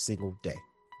every single day.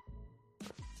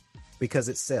 Because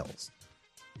it sells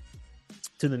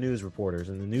to the news reporters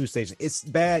and the news station. It's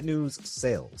bad news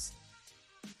sells.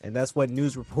 And that's what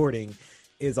news reporting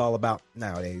is all about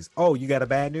nowadays. Oh, you got a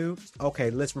bad news? Okay,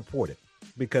 let's report it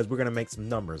because we're going to make some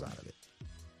numbers out of it.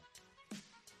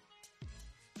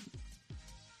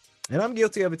 And I'm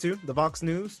guilty of it too. The Vox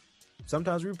News.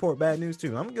 Sometimes we report bad news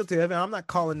too. I'm guilty of it. I'm not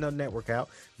calling no network out.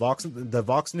 The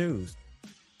Vox News.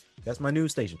 That's my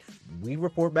news station. We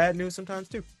report bad news sometimes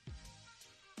too.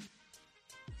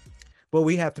 But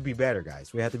we have to be better,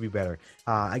 guys. We have to be better.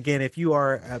 Again, if you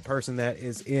are a person that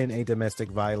is in a domestic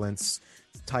violence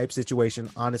type situation,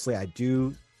 honestly, I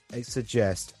do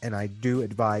suggest and I do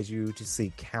advise you to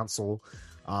seek counsel.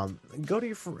 Go to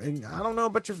your friend. I don't know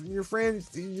about your friends.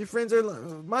 Your friends are,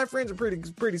 my friends are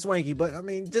pretty swanky, but I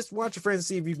mean, just watch your friends and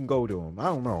see if you can go to them. I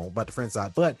don't know about the friend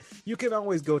side, but you can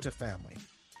always go to family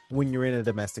when you're in a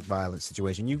domestic violence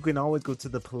situation. You can always go to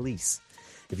the police.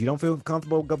 If you don't feel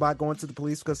comfortable about going to the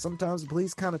police, because sometimes the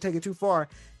police kind of take it too far,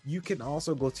 you can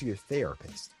also go to your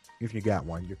therapist. If you got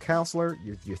one, your counselor,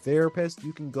 your therapist,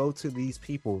 you can go to these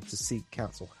people to seek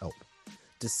counsel help,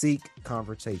 to seek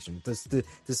conversation,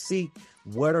 to seek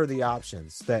what are the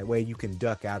options. That way you can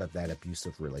duck out of that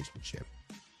abusive relationship.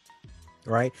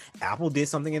 Right? Apple did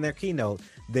something in their keynote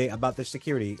about their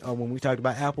security. When we talked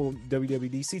about Apple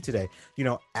WWDC today,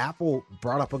 Apple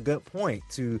brought up a good point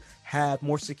to have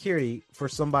more security for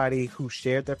somebody who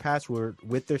shared their password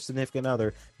with their significant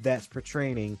other that's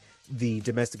portraying the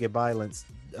domestic violence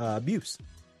abuse.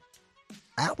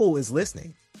 Apple is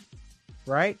listening,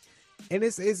 right? And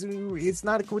it's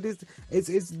not a coincidence.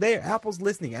 It's there. Apple's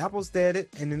listening. Apple's said it,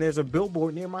 and then there's a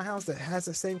billboard near my house that has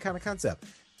the same kind of concept.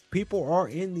 People are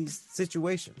in these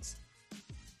situations.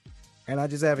 And I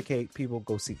just advocate people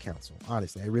go seek counsel.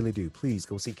 Honestly, I really do. Please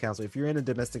go seek counsel. If you're in a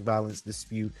domestic violence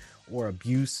dispute or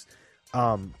abuse,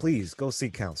 please go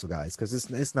seek counsel, guys, because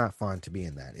it's not fun to be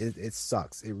in that. It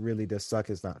sucks. It really does suck.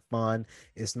 It's not fun.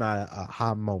 It's not a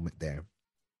high moment there.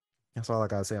 That's all I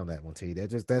gotta say on that one, T.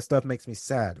 That stuff makes me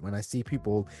sad when I see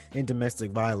people in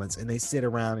domestic violence and they sit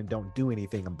around and don't do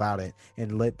anything about it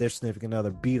and let their significant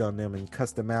other beat on them and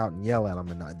cuss them out and yell at them.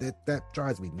 And that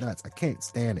drives me nuts. I can't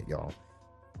stand it, y'all.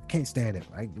 I can't stand it.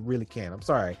 I really can't. I'm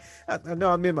sorry. I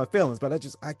know I'm in my feelings, but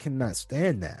I cannot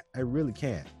stand that. I really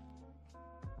can't.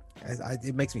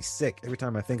 It makes me sick every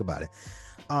time I think about it.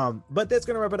 But that's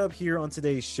going to wrap it up here on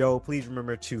today's show. Please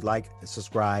remember to like and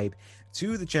subscribe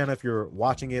to the channel if you're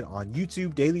watching it on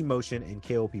YouTube, Daily Motion, and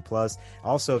KOP Plus.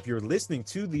 Also, if you're listening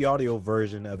to the audio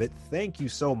version of it, thank you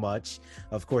so much.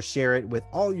 Of course, share it with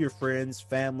all your friends,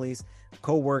 families,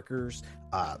 co-workers,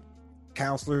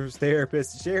 counselors,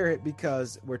 therapists. Share it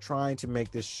because we're trying to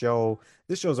make this show's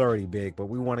already big, but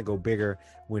we want to go bigger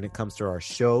when it comes to our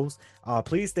shows.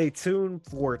 Please stay tuned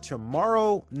for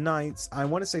tomorrow nights. I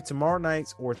want to say tomorrow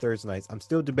nights or Thursday nights. I'm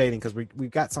still debating because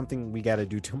we've got something we got to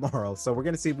do tomorrow, so we're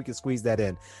going to see if we can squeeze that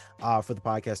in for the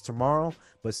podcast tomorrow.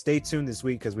 But stay tuned this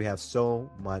week because we have so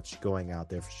much going out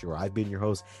there for sure. I've been your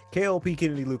host, KLP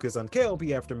Kennedy Lucas, on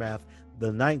KLP Aftermath,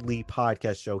 the nightly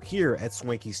podcast show here at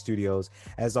Swanky Studios.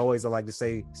 As always, I like to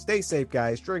say, stay safe,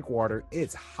 guys. Drink water.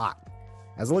 It's hot.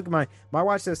 As I look at my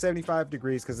watch says 75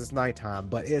 degrees because it's nighttime,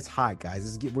 but it's hot,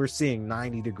 guys. We're seeing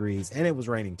 90 degrees, and it was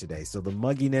raining today. So the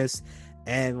mugginess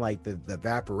and like the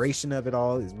evaporation of it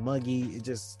all is muggy. It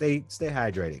just stay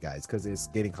hydrated, guys, because it's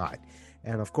getting hot.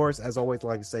 And of course, as always, I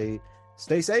like to say,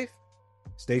 stay safe,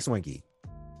 stay swanky.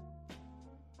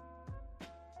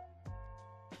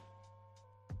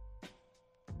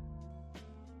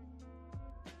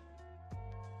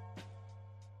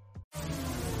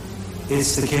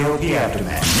 It's the KOP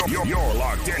Aftermath. You're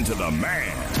locked into the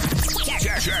man.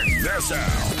 Check this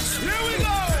out. Here we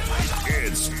go.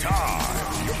 It's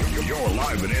time. You're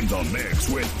live and in the mix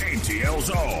with ATL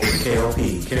Zone.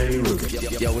 KOP, Kennedy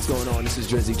Lucas. Yo, what's going on? This is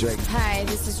Drizzy Drake. Hi,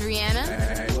 this is Rihanna.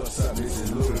 Hey, what's up? This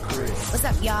is Ludacris. What's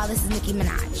up, y'all? This is Nicki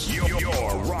Minaj.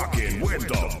 You're rocking with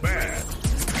the best.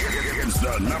 It's the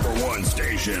 #1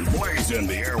 station blazing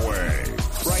the airwaves.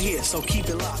 Right here, so keep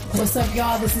it locked. What's up,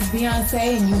 y'all? This is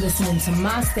Beyonce, and you listening to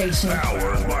my station.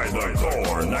 Powered by the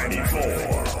Core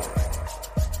 94.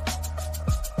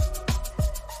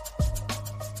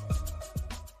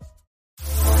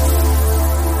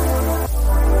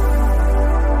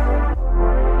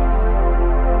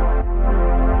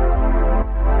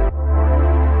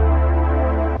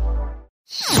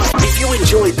 If you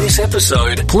enjoyed this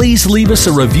episode, please leave us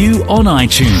a review on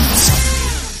iTunes.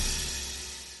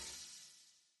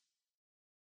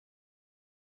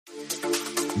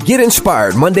 Get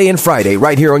inspired Monday and Friday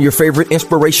right here on your favorite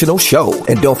inspirational show.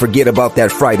 And don't forget about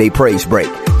that Friday praise break.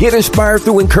 Get inspired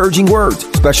through encouraging words,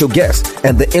 special guests,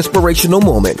 and the inspirational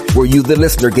moment where you, the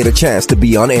listener, get a chance to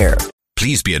be on air.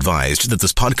 Please be advised that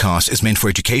this podcast is meant for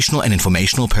educational and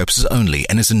informational purposes only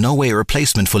and is in no way a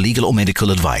replacement for legal or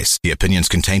medical advice. The opinions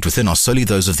contained within are solely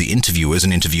those of the interviewers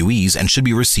and interviewees and should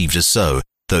be received as so.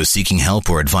 Those seeking help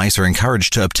or advice are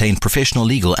encouraged to obtain professional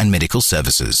legal and medical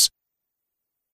services.